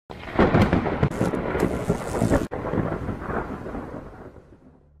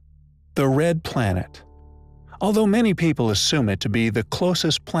The red planet. Although many people assume it to be the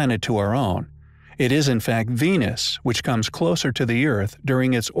closest planet to our own, it is in fact Venus which comes closer to the Earth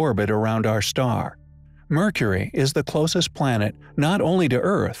during its orbit around our star. Mercury is the closest planet not only to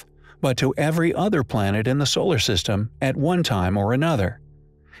Earth, but to every other planet in the solar system at one time or another.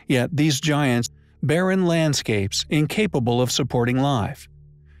 Yet these giants barren landscapes incapable of supporting life.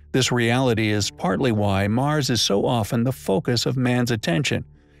 This reality is partly why Mars is so often the focus of man's attention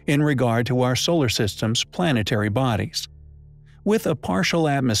in regard to our solar system's planetary bodies. With a partial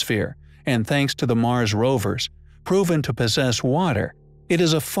atmosphere, and thanks to the Mars rovers, proven to possess water, it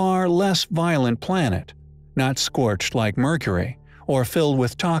is a far less violent planet, not scorched like Mercury, or filled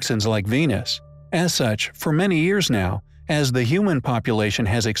with toxins like Venus. As such, for many years now, as the human population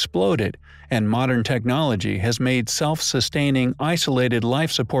has exploded and modern technology has made self-sustaining, isolated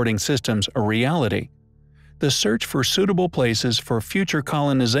life-supporting systems a reality, the search for suitable places for future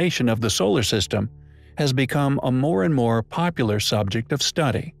colonization of the solar system has become a more and more popular subject of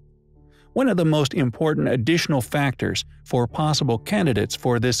study. One of the most important additional factors for possible candidates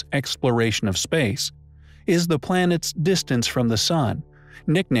for this exploration of space is the planet's distance from the Sun,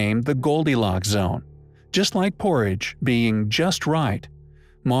 nicknamed the Goldilocks zone. Just like porridge being just right,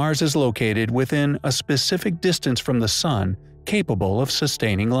 Mars is located within a specific distance from the Sun capable of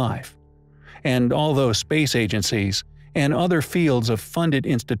sustaining life. And although space agencies and other fields of funded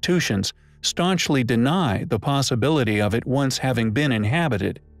institutions staunchly deny the possibility of it once having been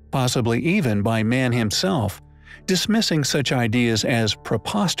inhabited, possibly even by man himself, dismissing such ideas as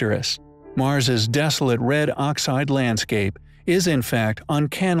preposterous, Mars's desolate red oxide landscape is in fact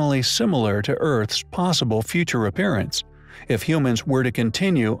uncannily similar to Earth's possible future appearance if humans were to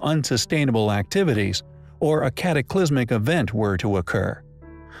continue unsustainable activities or a cataclysmic event were to occur.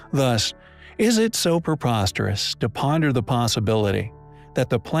 Thus, is it so preposterous to ponder the possibility that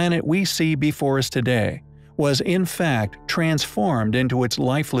the planet we see before us today was in fact transformed into its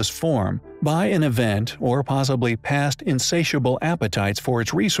lifeless form by an event or possibly past insatiable appetites for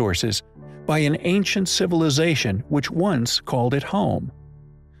its resources by an ancient civilization which once called it home?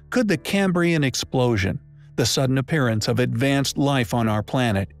 Could the Cambrian explosion, the sudden appearance of advanced life on our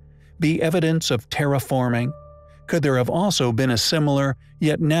planet, be evidence of terraforming? Could there have also been a similar,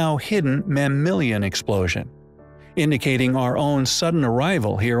 yet now hidden mammalian explosion, indicating our own sudden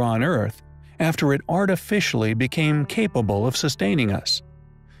arrival here on Earth after it artificially became capable of sustaining us?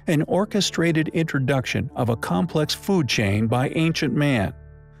 An orchestrated introduction of a complex food chain by ancient man,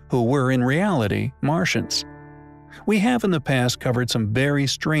 who were in reality Martians. We have in the past covered some very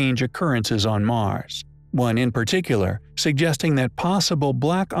strange occurrences on Mars, one in particular suggesting that possible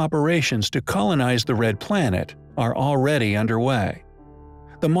black operations to colonize the red planet are already underway.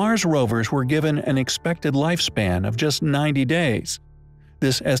 The Mars rovers were given an expected lifespan of just 90 days.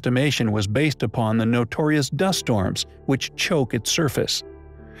 This estimation was based upon the notorious dust storms which choke its surface.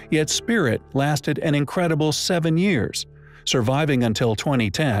 Yet Spirit lasted an incredible 7 years, surviving until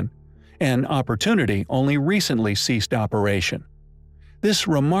 2010, and Opportunity only recently ceased operation. This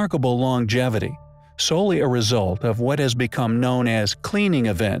remarkable longevity, solely a result of what has become known as cleaning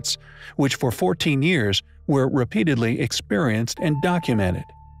events, which for 14 years were repeatedly experienced and documented.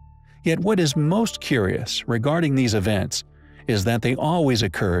 Yet what is most curious regarding these events is that they always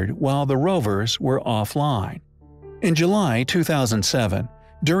occurred while the rovers were offline. In July 2007,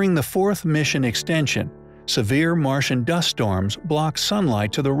 during the fourth mission extension, severe Martian dust storms blocked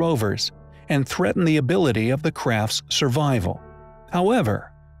sunlight to the rovers and threatened the ability of the craft's survival.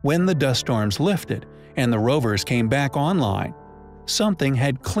 However, when the dust storms lifted and the rovers came back online, something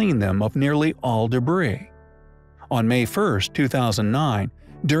had cleaned them of nearly all debris. On May 1, 2009,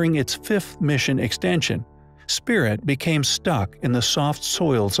 during its fifth mission extension, Spirit became stuck in the soft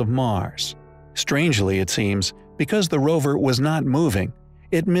soils of Mars. Strangely, it seems, because the rover was not moving,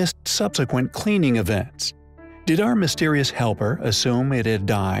 it missed subsequent cleaning events. Did our mysterious helper assume it had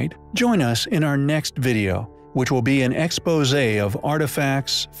died? Join us in our next video, which will be an exposé of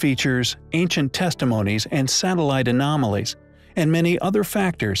artifacts, features, ancient testimonies, and satellite anomalies, and many other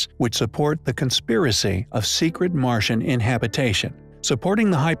factors which support the conspiracy of secret Martian inhabitation,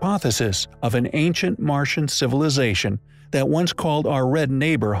 supporting the hypothesis of an ancient Martian civilization that once called our red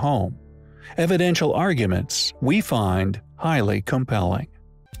neighbor home. Evidential arguments we find highly compelling.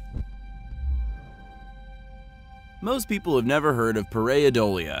 Most people have never heard of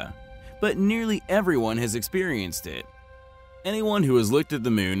pareidolia, but nearly everyone has experienced it. Anyone who has looked at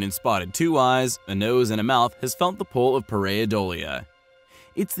the moon and spotted 2 eyes, a nose, and a mouth has felt the pull of pareidolia.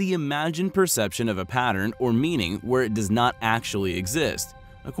 It's the imagined perception of a pattern or meaning where it does not actually exist,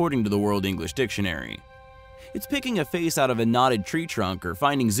 according to the World English Dictionary. It's picking a face out of a knotted tree trunk or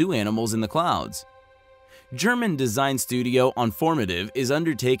finding zoo animals in the clouds. German design studio Onformative is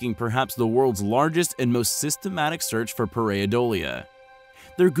undertaking perhaps the world's largest and most systematic search for pareidolia.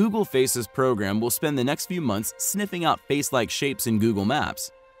 Their Google Faces program will spend the next few months sniffing out face-like shapes in Google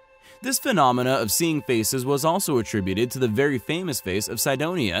Maps. This phenomena of seeing faces was also attributed to the very famous face of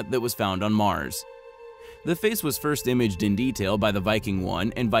Cydonia that was found on Mars. The face was first imaged in detail by the Viking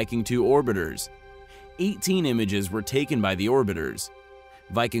 1 and Viking 2 orbiters. 18 images were taken by the orbiters.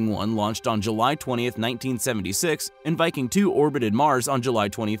 Viking 1 launched on July 20, 1976, and Viking 2 orbited Mars on July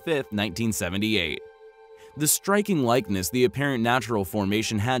 25, 1978. The striking likeness the apparent natural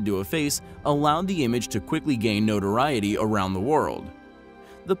formation had to a face allowed the image to quickly gain notoriety around the world.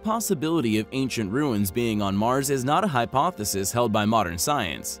 The possibility of ancient ruins being on Mars is not a hypothesis held by modern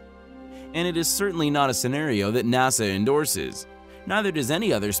science. And it is certainly not a scenario that NASA endorses. Neither does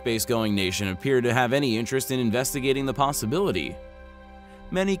any other space-going nation appear to have any interest in investigating the possibility.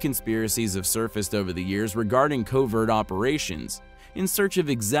 Many conspiracies have surfaced over the years regarding covert operations, in search of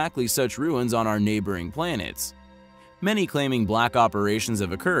exactly such ruins on our neighboring planets. Many claiming black operations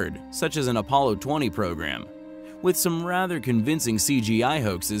have occurred, such as an Apollo 20 program, with some rather convincing CGI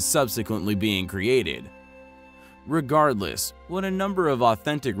hoaxes subsequently being created. Regardless, what a number of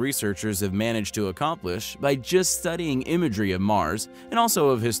authentic researchers have managed to accomplish by just studying imagery of Mars and also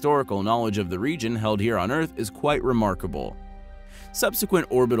of historical knowledge of the region held here on Earth is quite remarkable. Subsequent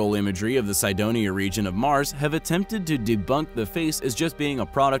orbital imagery of the Cydonia region of Mars have attempted to debunk the face as just being a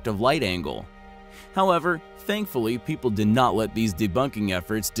product of light angle. However, thankfully, people did not let these debunking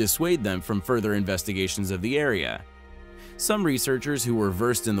efforts dissuade them from further investigations of the area. Some researchers who were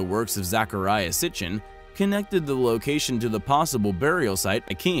versed in the works of Zachariah Sitchin connected the location to the possible burial site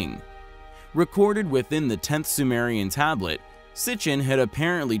of a king. Recorded within the 10th Sumerian tablet, Sitchin had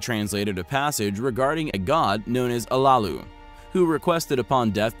apparently translated a passage regarding a god known as Alalu, who requested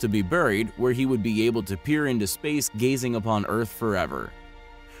upon death to be buried where he would be able to peer into space gazing upon Earth forever.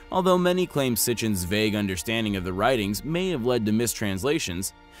 Although many claim Sitchin's vague understanding of the writings may have led to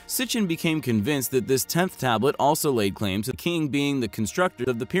mistranslations, Sitchin became convinced that this 10th tablet also laid claim to the king being the constructor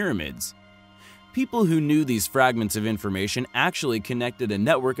of the pyramids. People who knew these fragments of information actually connected a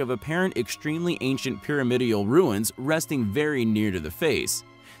network of apparent extremely ancient pyramidal ruins resting very near to the face.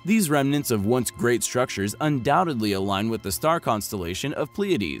 These remnants of once great structures undoubtedly align with the star constellation of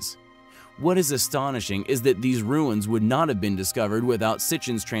Pleiades. What is astonishing is that these ruins would not have been discovered without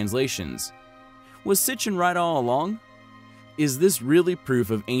Sitchin's translations. Was Sitchin right all along? Is this really proof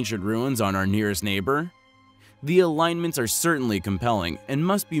of ancient ruins on our nearest neighbor? The alignments are certainly compelling and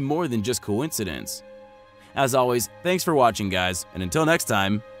must be more than just coincidence. As always, thanks for watching, guys, and until next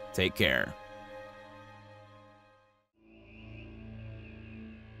time, take care.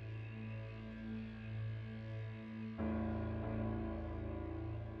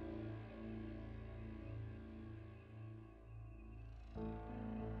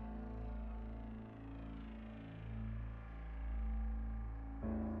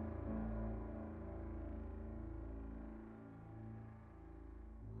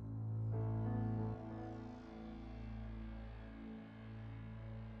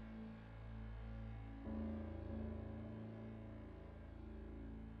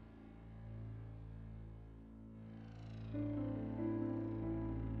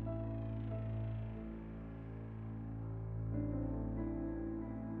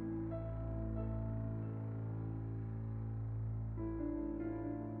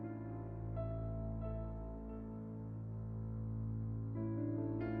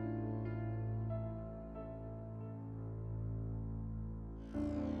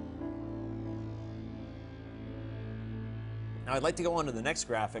 Now I'd like to go on to the next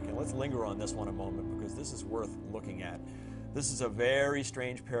graphic, and let's linger on this one a moment because this is worth looking at. This is a very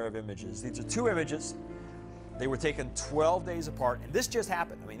strange pair of images. These are two images. They were taken 12 days apart, and this just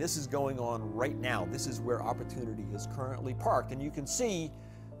happened. I mean, this is going on right now. This is where Opportunity is currently parked, and you can see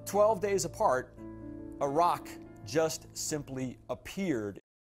 12 days apart, a rock just simply appeared.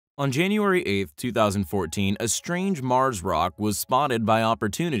 On January 8, 2014, a strange Mars rock was spotted by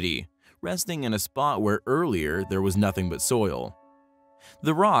Opportunity, resting in a spot where earlier there was nothing but soil.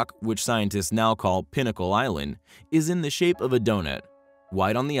 The rock, which scientists now call Pinnacle Island, is in the shape of a donut,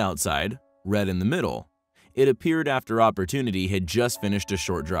 white on the outside, red in the middle. It appeared after Opportunity had just finished a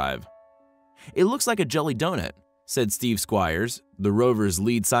short drive. "It looks like a jelly donut," said Steve Squires, the rover's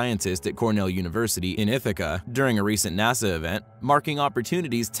lead scientist at Cornell University in Ithaca, during a recent NASA event marking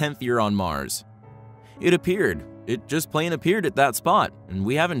Opportunity's 10th year on Mars. "It appeared. It just plain appeared at that spot, and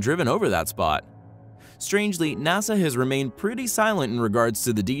we haven't driven over that spot." Strangely, NASA has remained pretty silent in regards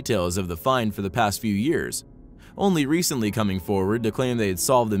to the details of the find for the past few years. only recently coming forward to claim they had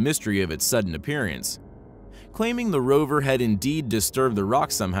solved the mystery of its sudden appearance, claiming the rover had indeed disturbed the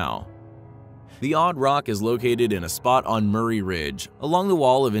rock somehow. The odd rock is located in a spot on Murray Ridge, along the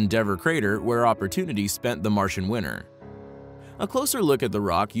wall of Endeavour Crater where Opportunity spent the Martian winter. A closer look at the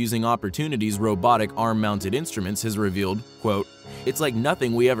rock using Opportunity's robotic arm-mounted instruments has revealed, quote, "It's like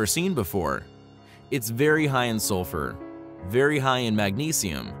nothing we ever seen before. It's very high in sulfur, very high in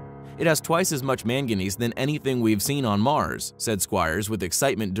magnesium. It has twice as much manganese than anything we've seen on Mars," said Squires with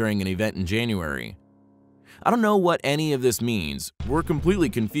excitement during an event in January. "I don't know what any of this means. We're completely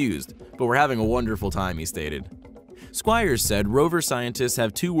confused, but we're having a wonderful time," he stated. Squires said rover scientists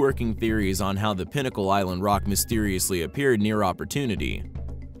have two working theories on how the Pinnacle Island rock mysteriously appeared near Opportunity.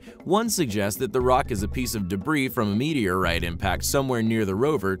 One suggests that the rock is a piece of debris from a meteorite impact somewhere near the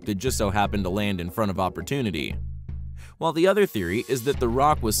rover that just so happened to land in front of Opportunity, while the other theory is that the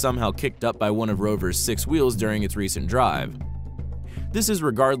rock was somehow kicked up by one of rover's 6 wheels during its recent drive. This is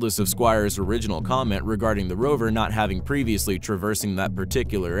regardless of Squires' original comment regarding the rover not having previously traversing that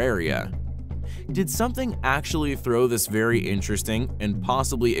particular area. Did something actually throw this very interesting and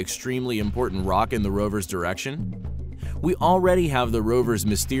possibly extremely important rock in the rover's direction? We already have the rover's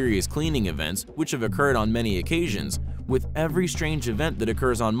mysterious cleaning events, which have occurred on many occasions. With every strange event that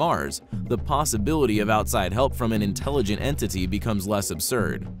occurs on Mars, the possibility of outside help from an intelligent entity becomes less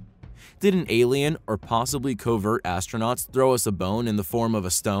absurd. Did an alien or possibly covert astronauts throw us a bone in the form of a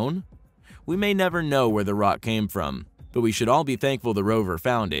stone? We may never know where the rock came from, but we should all be thankful the rover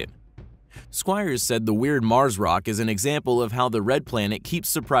found it. Squires said the weird Mars rock is an example of how the red planet keeps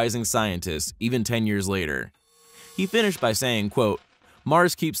surprising scientists even 10 years later. He finished by saying, quote,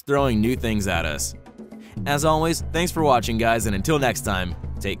 "Mars keeps throwing new things at us." As always, thanks for watching guys, and until next time,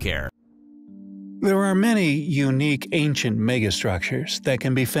 take care. There are many unique ancient megastructures that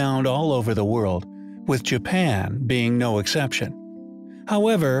can be found all over the world, with Japan being no exception.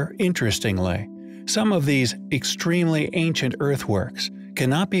 However, interestingly, some of these extremely ancient earthworks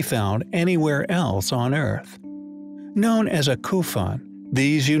cannot be found anywhere else on Earth. Known as a kufun,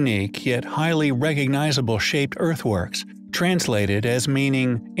 these unique yet highly recognizable shaped earthworks, translated as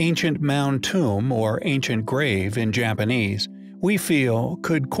meaning ancient mound tomb or ancient grave in Japanese, we feel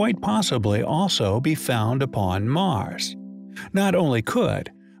could quite possibly also be found upon Mars. Not only could,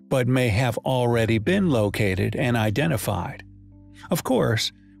 but may have already been located and identified. Of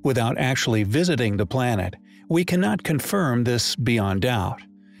course, without actually visiting the planet, we cannot confirm this beyond doubt.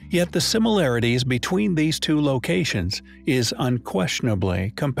 Yet the similarities between these two locations is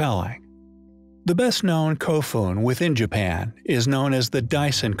unquestionably compelling. The best-known kofun within Japan is known as the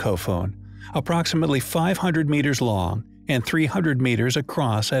Daisen Kofun, approximately 500 meters long and 300 meters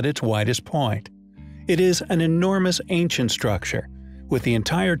across at its widest point. It is an enormous ancient structure, with the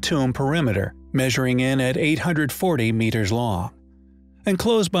entire tomb perimeter measuring in at 840 meters long.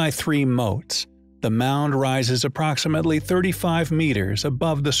 Enclosed by 3 moats, the mound rises approximately 35 meters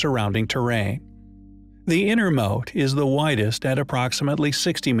above the surrounding terrain. The inner moat is the widest at approximately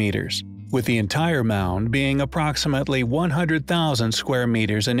 60 meters, with the entire mound being approximately 100,000 square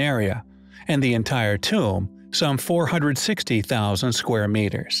meters in area, and the entire tomb some 460,000 square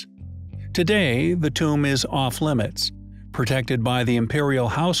meters. Today, the tomb is off-limits, protected by the Imperial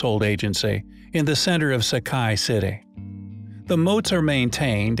Household Agency in the center of Sakai City. The moats are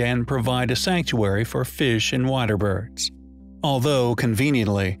maintained and provide a sanctuary for fish and water birds. Although,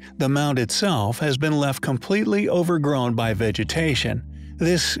 conveniently, the mound itself has been left completely overgrown by vegetation,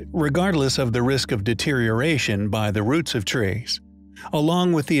 this regardless of the risk of deterioration by the roots of trees,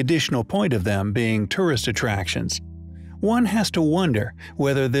 along with the additional point of them being tourist attractions. One has to wonder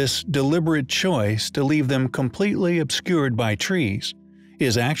whether this deliberate choice to leave them completely obscured by trees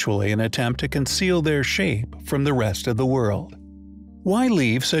is actually an attempt to conceal their shape from the rest of the world. Why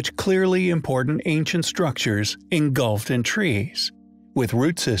leave such clearly important ancient structures engulfed in trees, with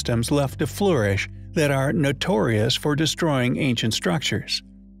root systems left to flourish that are notorious for destroying ancient structures?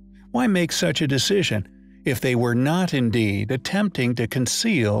 Why make such a decision if they were not indeed attempting to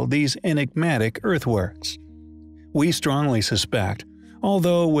conceal these enigmatic earthworks? We strongly suspect,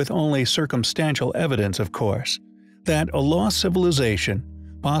 although with only circumstantial evidence of course, that a lost civilization,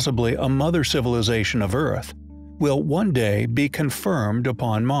 possibly a mother civilization of Earth, will one day be confirmed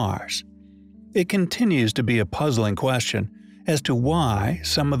upon Mars. It continues to be a puzzling question as to why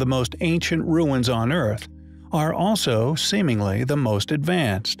some of the most ancient ruins on Earth are also seemingly the most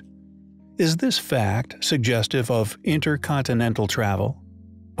advanced. Is this fact suggestive of intercontinental travel?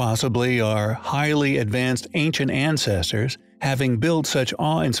 Possibly our highly advanced ancient ancestors having built such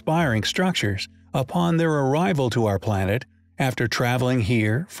awe-inspiring structures upon their arrival to our planet after traveling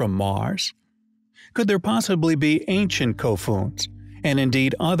here from Mars? Could there possibly be ancient Kofuns, and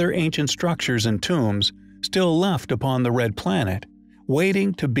indeed other ancient structures and tombs, still left upon the Red Planet,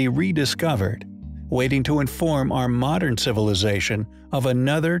 waiting to be rediscovered, waiting to inform our modern civilization of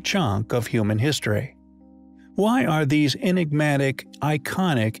another chunk of human history? Why are these enigmatic,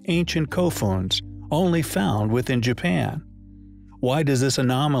 iconic ancient Kofuns only found within Japan? Why does this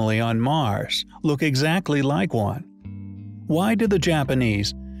anomaly on Mars look exactly like one? Why do the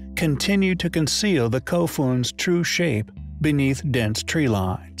Japanese continue to conceal the Kofun's true shape beneath dense tree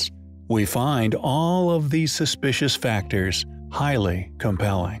lines? We find all of these suspicious factors highly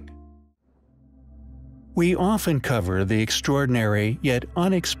compelling. We often cover the extraordinary yet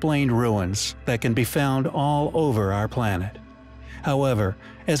unexplained ruins that can be found all over our planet. However,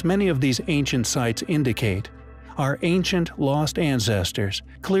 as many of these ancient sites indicate, our ancient lost ancestors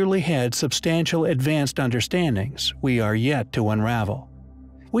clearly had substantial advanced understandings we are yet to unravel.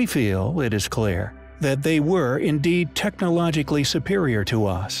 We feel it is clear that they were indeed technologically superior to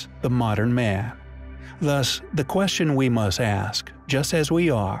us, the modern man. Thus, the question we must ask, just as we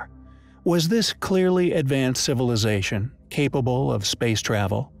are, was this clearly advanced civilization capable of space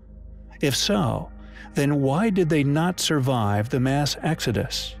travel? If so, then why did they not survive the mass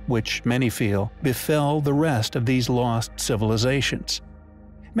exodus, which many feel befell the rest of these lost civilizations?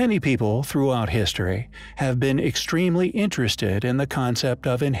 Many people throughout history have been extremely interested in the concept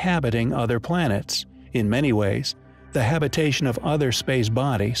of inhabiting other planets. In many ways, the habitation of other space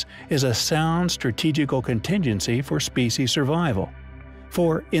bodies is a sound strategical contingency for species survival.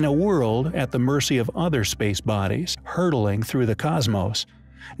 For in a world at the mercy of other space bodies hurtling through the cosmos,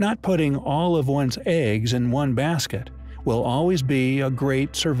 not putting all of one's eggs in one basket will always be a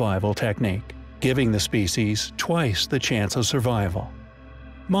great survival technique, giving the species twice the chance of survival.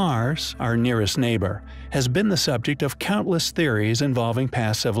 Mars, our nearest neighbor, has been the subject of countless theories involving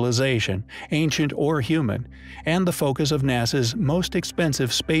past civilization, ancient or human, and the focus of NASA's most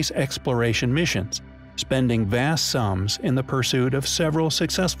expensive space exploration missions, spending vast sums in the pursuit of several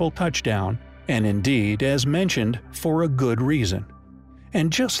successful touchdowns, and indeed, as mentioned, for a good reason.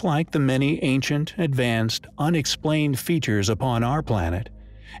 And just like the many ancient, advanced, unexplained features upon our planet,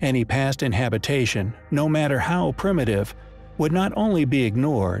 any past inhabitation, no matter how primitive, would not only be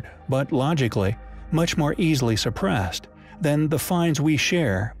ignored, but logically, much more easily suppressed than the finds we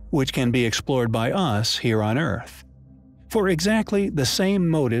share, which can be explored by us here on Earth. For exactly the same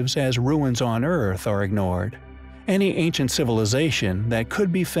motives as ruins on Earth are ignored, any ancient civilization that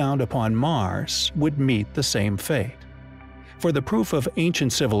could be found upon Mars would meet the same fate. For the proof of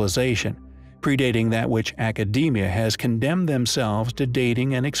ancient civilization, predating that which academia has condemned themselves to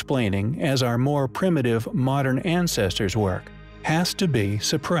dating and explaining as our more primitive modern ancestors' work, has to be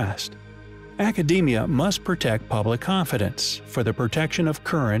suppressed. Academia must protect public confidence for the protection of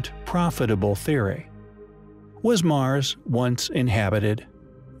current, profitable theory. Was Mars once inhabited?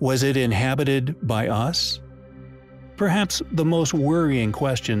 Was it inhabited by us? Perhaps the most worrying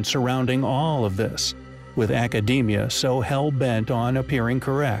question surrounding all of this, with academia so hell-bent on appearing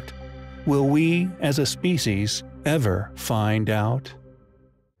correct, will we, as a species, ever find out?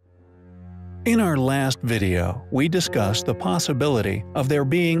 In our last video, we discussed the possibility of there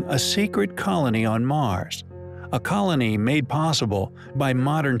being a secret colony on Mars, a colony made possible by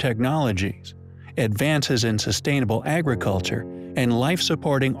modern technologies, advances in sustainable agriculture, and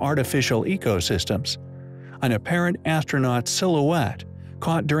life-supporting artificial ecosystems, an apparent astronaut silhouette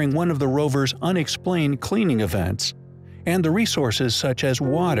caught during one of the rover's unexplained cleaning events, and the resources such as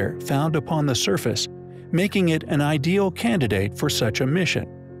water found upon the surface, making it an ideal candidate for such a mission.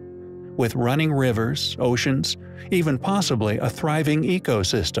 With running rivers, oceans, even possibly a thriving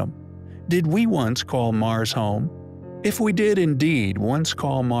ecosystem, did we once call Mars home? If we did indeed once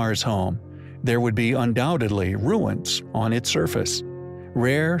call Mars home, there would be undoubtedly ruins on its surface,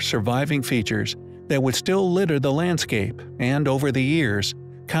 rare surviving features that would still litter the landscape, and over the years,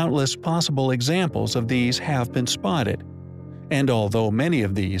 countless possible examples of these have been spotted. And although many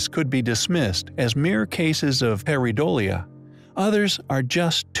of these could be dismissed as mere cases of pareidolia, others are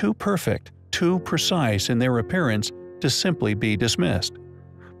just too perfect, too precise in their appearance to simply be dismissed.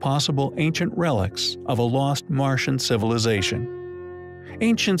 Possible ancient relics of a lost Martian civilization.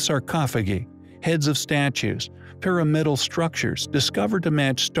 Ancient sarcophagi, heads of statues, pyramidal structures discovered to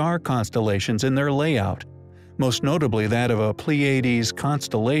match star constellations in their layout, most notably that of a Pleiades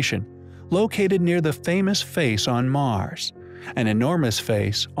constellation, located near the famous face on Mars, an enormous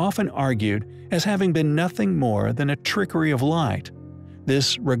face often argued as having been nothing more than a trickery of light,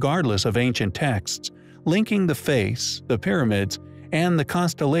 this regardless of ancient texts, linking the face, the pyramids, and the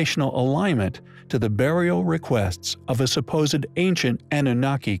constellational alignment to the burial requests of a supposed ancient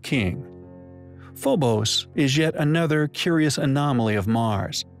Anunnaki king. Phobos is yet another curious anomaly of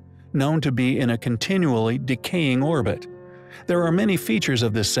Mars, known to be in a continually decaying orbit. There are many features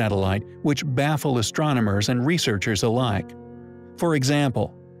of this satellite which baffle astronomers and researchers alike. For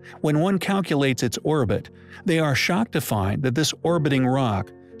example, when one calculates its orbit, they are shocked to find that this orbiting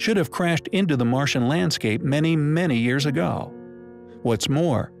rock should have crashed into the Martian landscape many years ago. What's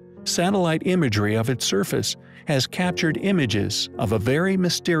more, satellite imagery of its surface has captured images of a very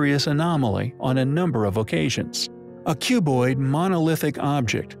mysterious anomaly on a number of occasions. A cuboid monolithic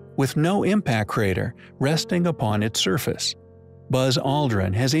object with no impact crater resting upon its surface. Buzz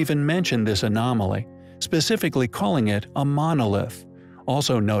Aldrin has even mentioned this anomaly, specifically calling it a monolith,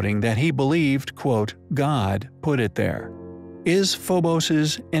 also noting that he believed, quote, God put it there. Is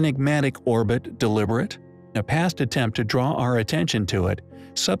Phobos's enigmatic orbit deliberate? A past attempt to draw our attention to it,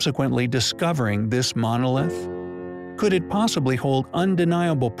 subsequently discovering this monolith? Could it possibly hold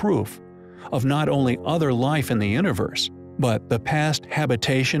undeniable proof of not only other life in the universe, but the past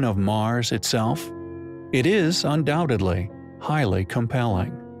habitation of Mars itself? It is undoubtedly highly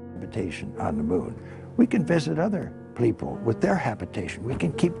compelling. Habitation on the moon. We can visit other people with their habitation. We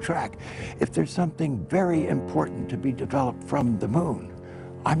can keep track. If there's something very important to be developed from the moon,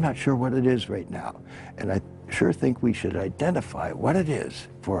 I'm not sure what it is right now. And I sure think we should identify what it is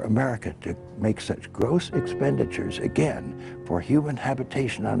for America to make such gross expenditures again for human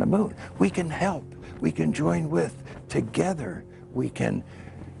habitation on the moon. We can help. We can join with. Together, we can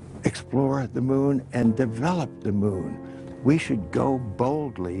explore the moon and develop the moon. We should go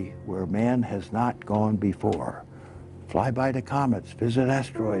boldly where man has not gone before. Fly by the comets, visit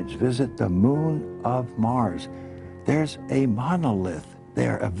asteroids, visit the moon of Mars. There's a monolith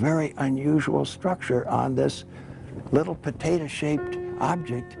there, a very unusual structure on this little potato-shaped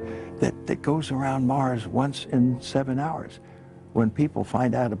object that goes around Mars once in 7 hours. When people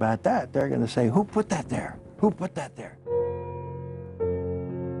find out about that, they're going to say, who put that there? Who put that there?